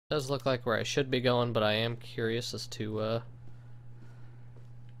Does look like where I should be going, but I am curious as to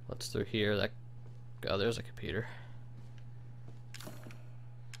what's through here. That, oh, there's a computer.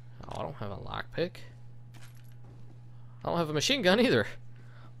 Oh, I don't have a lockpick. I don't have a machine gun either.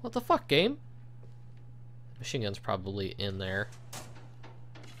 What the fuck, game? Machine gun's probably in there.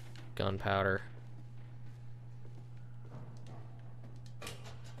 Gunpowder.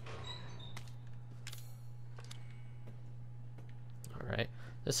 Alright.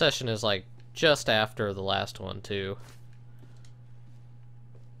 This session is like just after the last one too.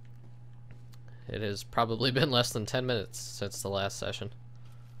 It has probably been less than 10 minutes since the last session.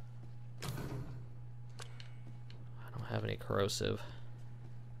 I don't have any corrosive.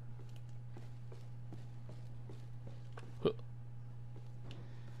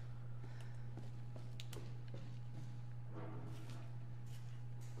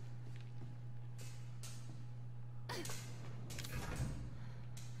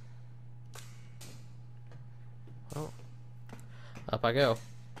 Oh, up I go.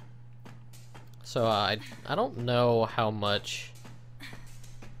 So I don't know how much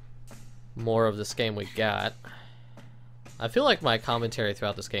more of this game we got. I feel like my commentary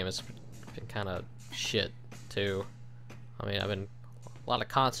throughout this game has been kind of shit too. I mean, I've been a lot of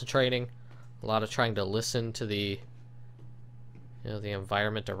concentrating, a lot of trying to listen to the, you know, the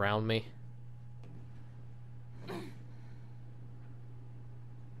environment around me.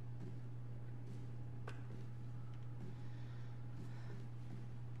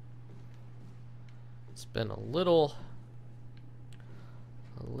 It's been a little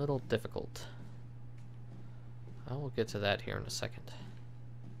difficult. I will get to that here in a second.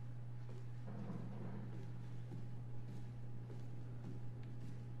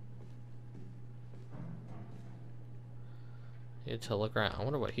 Need to look around. I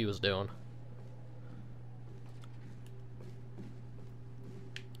wonder what he was doing.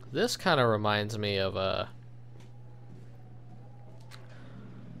 This kind of reminds me of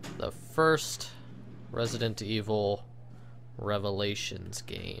the first Resident Evil Revelations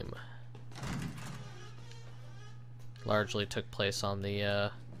game. Largely took place on the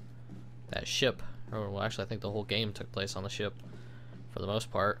that ship. Or, well, actually, I think the whole game took place on the ship for the most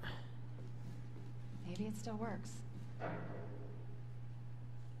part. Maybe it still works.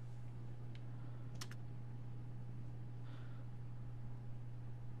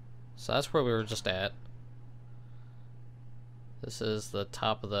 So that's where we were just at. This is the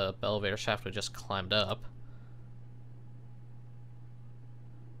top of the elevator shaft we just climbed up.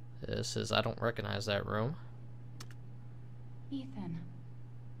 This is, I don't recognize that room. Ethan.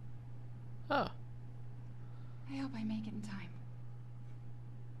 Oh. I hope I make it in time.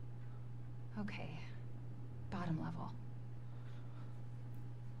 Okay. Bottom level.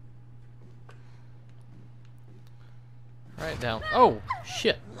 Right down. Oh,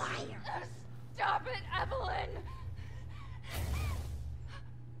 shit. Liar! Stop it, Evelyn!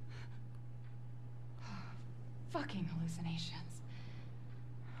 Fucking hallucinations.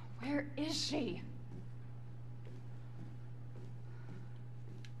 Where is she?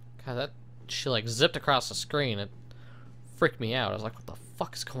 God, that she like zipped across the screen. It freaked me out. I was like, what the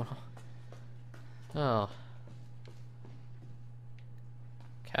fuck is going on? Oh.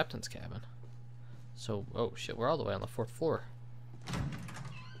 Captain's cabin. So, oh shit, we're all the way on the 4th floor.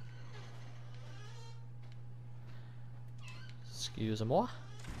 Excuse-moi.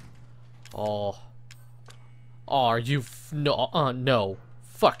 Oh. Oh, are you no, no.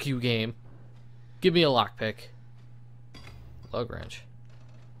 Fuck you, game. Give me a lockpick. Lug wrench.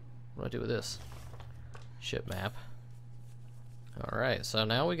 What do I do with this? Ship map. Alright, so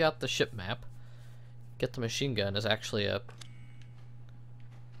now we got the ship map. Get the machine gun is actually a...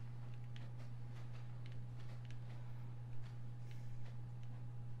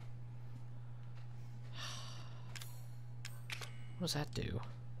 What does that do?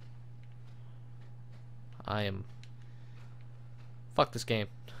 I am... Fuck this game.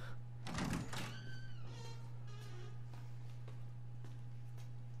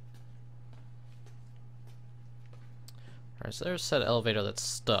 Alright, so there's a set elevator that's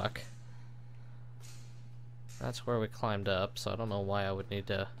stuck. That's where we climbed up, so I don't know why I would need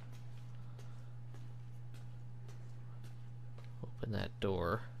to open that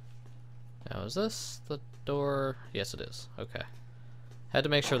door. Now, is this the door? Yes, it is. Okay. Had to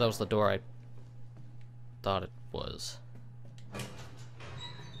make sure that was the door I thought it was.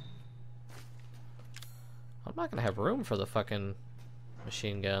 I'm not gonna have room for the fucking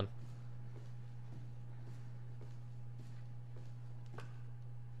machine gun.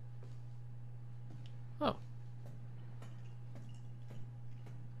 Oh.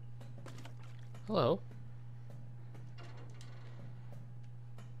 Hello.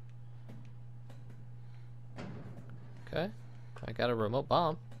 Okay. I got a remote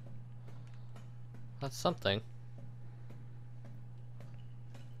bomb. That's something.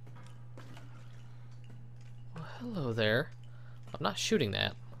 Well, hello there. I'm not shooting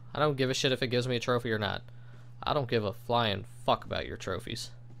that. I don't give a shit if it gives me a trophy or not. I don't give a flying fuck about your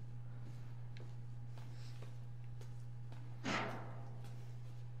trophies.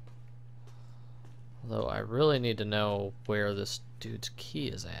 Although I really need to know where this dude's key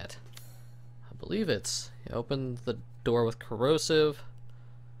is at. I believe it's you open the door with corrosive,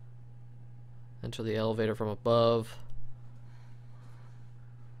 enter the elevator from above,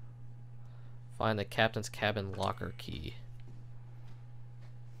 find the captain's cabin locker key.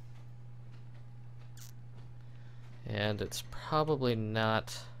 And it's probably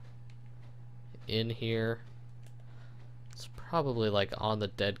not in here. It's probably like on the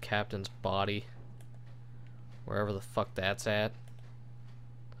dead captain's body. Wherever the fuck that's at.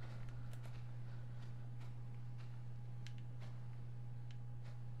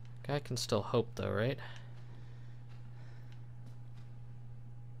 Guy can still hope though, right?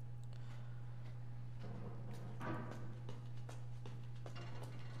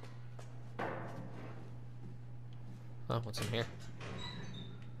 Oh, what's in here?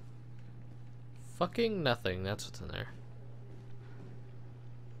 Fucking nothing, that's what's in there.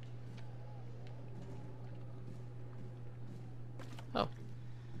 Oh.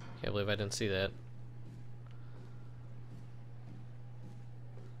 Can't believe I didn't see that.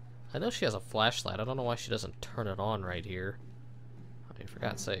 I know she has a flashlight. I don't know why she doesn't turn it on right here. I mean, for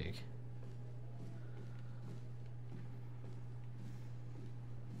God's sake.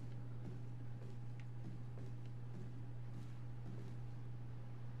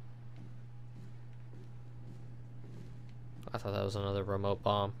 I thought that was another remote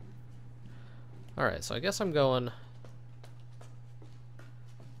bomb. Alright, so I guess I'm going...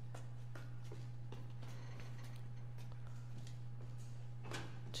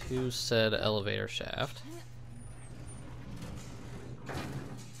 to said elevator shaft.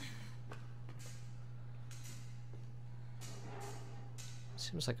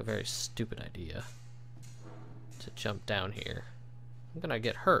 Seems like a very stupid idea to jump down here. I'm gonna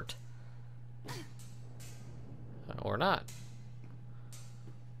get hurt. Or not.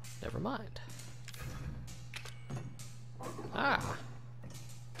 Never mind. Ah.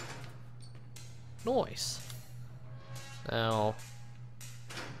 Noise. Now,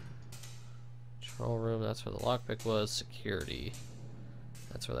 control room, that's where the lockpick was. Security.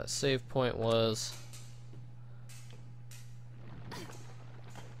 That's where that save point was.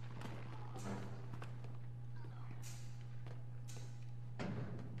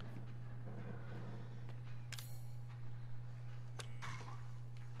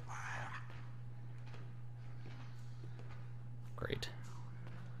 Great.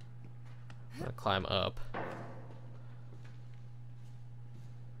 I'm gonna climb up.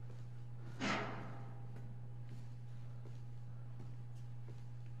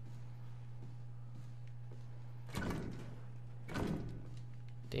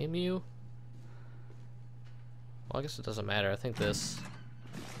 Damn you. Well, I guess it doesn't matter. I think this...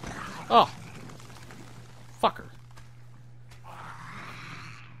 Oh! Fucker.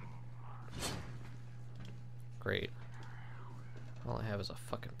 Great. All I have is a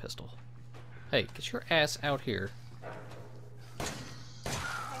fucking pistol. Hey, get your ass out here.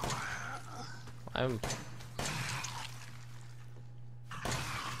 I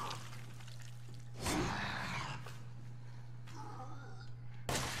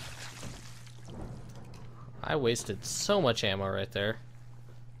wasted so much ammo right there.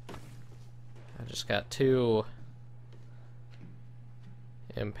 I just got too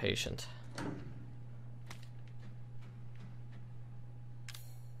impatient.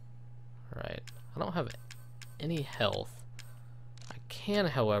 Alright, I don't have any health. I can,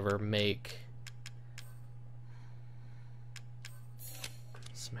 however, make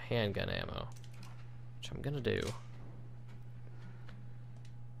some handgun ammo, which I'm gonna do.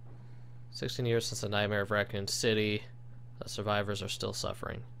 16 years since the nightmare of Raccoon City. The survivors are still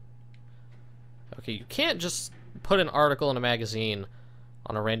suffering. Okay, you can't just put an article in a magazine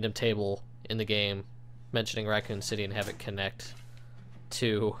on a random table in the game mentioning Raccoon City and have it connect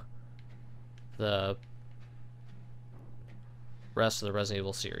to the rest of the Resident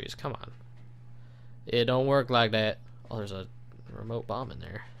Evil series. Come on. It don't work like that. Oh, there's a remote bomb in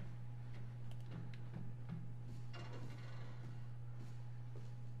there.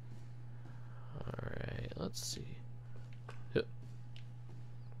 Alright, let's see. Well,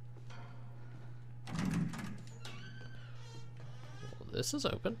 this is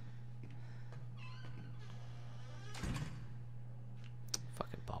open.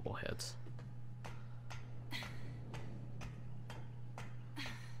 Fucking bobbleheads.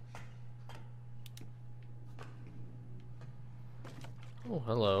 Oh,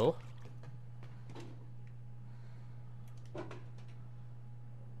 hello.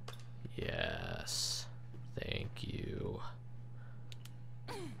 Yes. Thank you.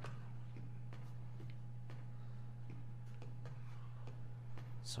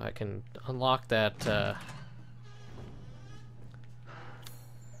 So I can unlock that, I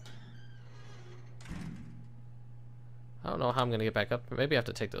don't know how I'm gonna get back up. Maybe I have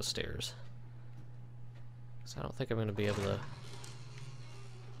to take those stairs. Because I don't think I'm gonna be able to...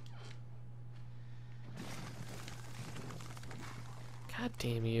 God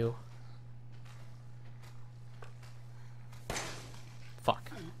damn you.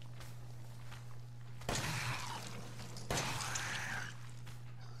 Fuck.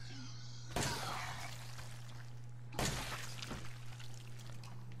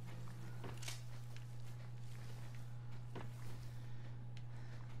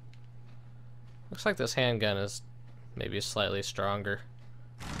 Looks like this handgun is maybe slightly stronger.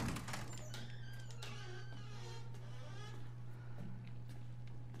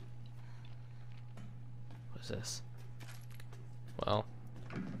 What is this? Well,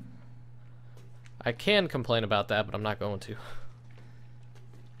 I can complain about that, but I'm not going to.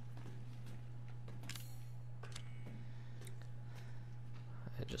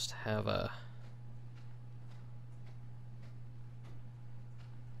 I just have a...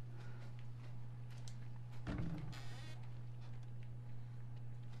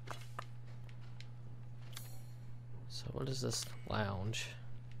 So what is this lounge?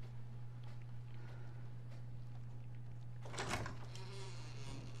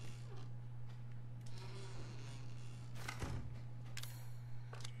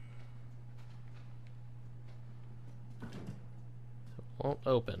 It won't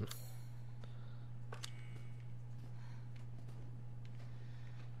open.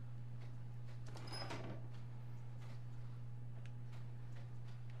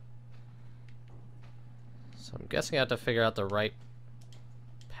 So I'm guessing I have to figure out the right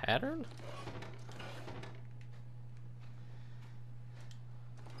pattern?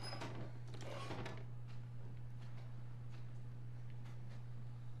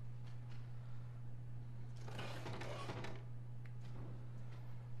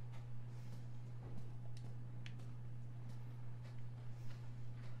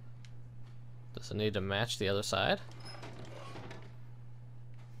 Does it need to match the other side?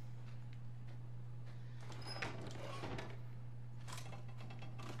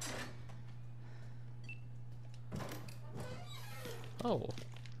 Oh,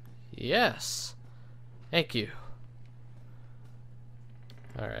 yes. Thank you.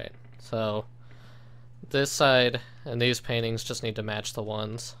 Alright, so this side and these paintings just need to match the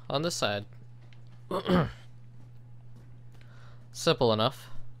ones on this side. Simple enough.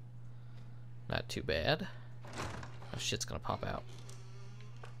 Not too bad. Oh, shit's gonna pop out.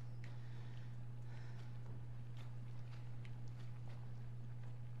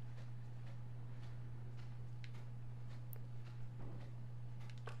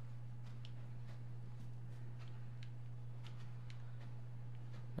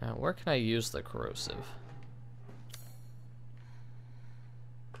 Now, where can I use the corrosive?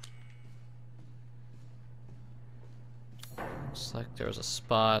 Looks like there's a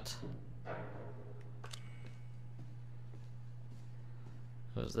spot.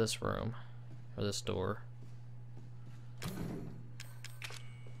 It was this room, or this door.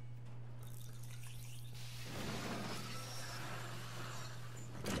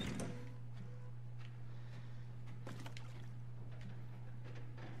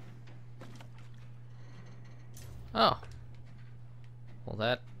 Oh. Well,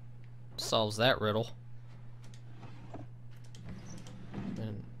 that solves that riddle.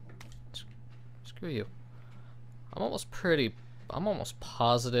 And screw you. I'm almost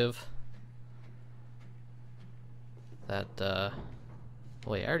positive that,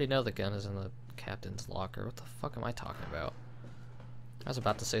 wait, I already know the gun is in the captain's locker. What the fuck am I talking about? I was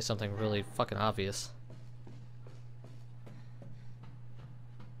about to say something really fucking obvious.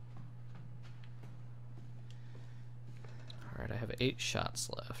 Alright, I have 8 shots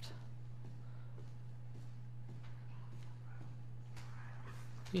left.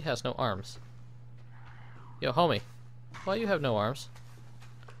 He has no arms. Yo, homie. Why you have no arms?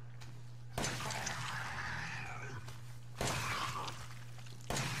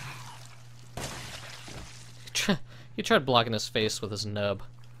 He tried blocking his face with his nub.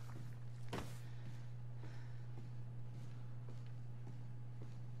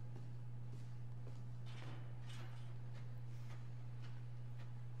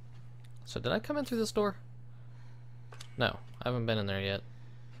 So did I come in through this door? No, I haven't been in there yet.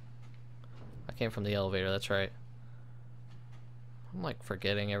 I came from the elevator, that's right. I'm like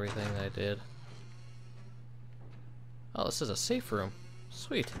forgetting everything that I did. Oh, this is a safe room.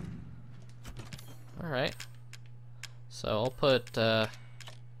 Sweet. Alright. So I'll put that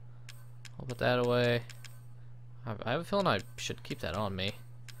away. I have a feeling I should keep that on me.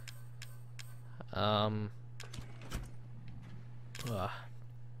 Hold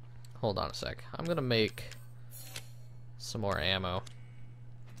on a sec. I'm gonna make some more ammo.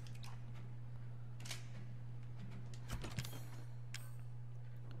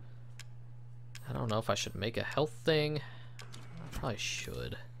 I don't know if I should make a health thing. I probably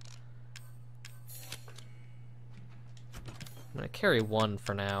should. I'm gonna carry one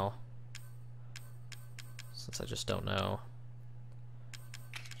for now, since I just don't know.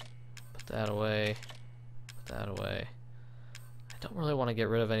 Put that away. Put that away. I don't really want to get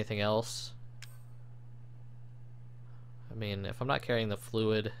rid of anything else. I mean, if I'm not carrying the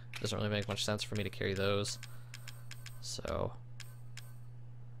fluid, it doesn't really make much sense for me to carry those. So...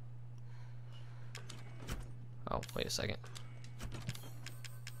 oh, wait a second.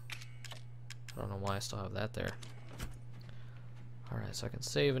 I don't know why I still have that there. Alright, so I can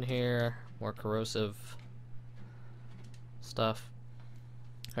save in here. More corrosive stuff.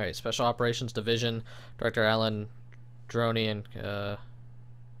 Alright, Special Operations Division. Director Alan Droney and...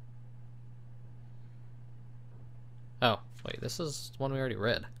 oh, wait, this is one we already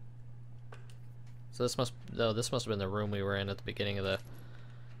read. So this must... no, this must have been the room we were in at the beginning of the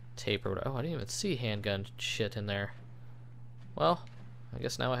tape or whatever. Oh, I didn't even see handgun shit in there. Well, I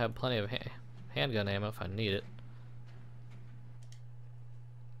guess now I have plenty of handgun ammo if I need it.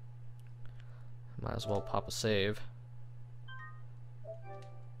 Might as well pop a save.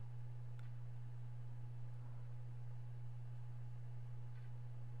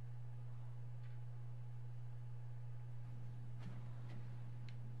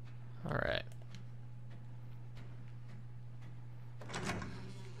 Alright.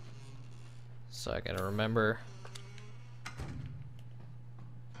 So I gotta remember.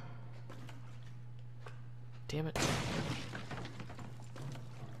 Damn it.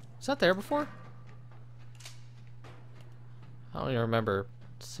 Was that there before? I don't even remember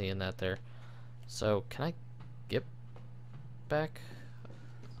seeing that there. So can I get back?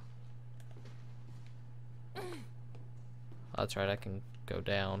 Oh, that's right, I can go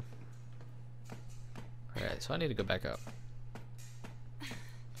down. Alright, so I need to go back up.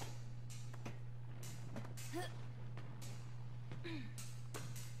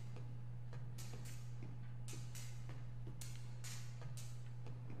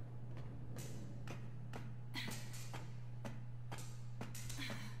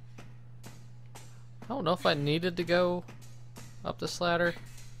 I don't know if I needed to go up this ladder.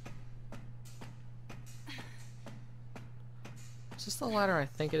 Is this the ladder I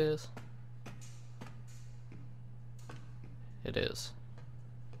think it is? It is.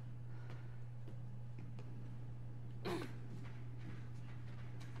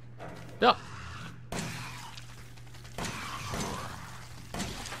 Yeah.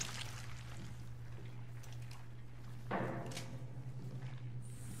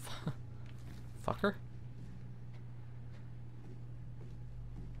 Fucker.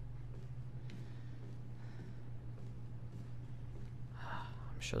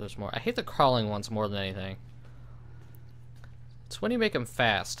 I'm sure there's more. I hate the crawling ones more than anything. It's when you make them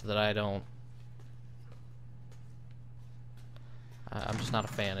fast that I don't... I'm just not a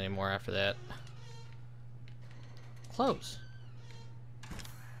fan anymore after that. Close.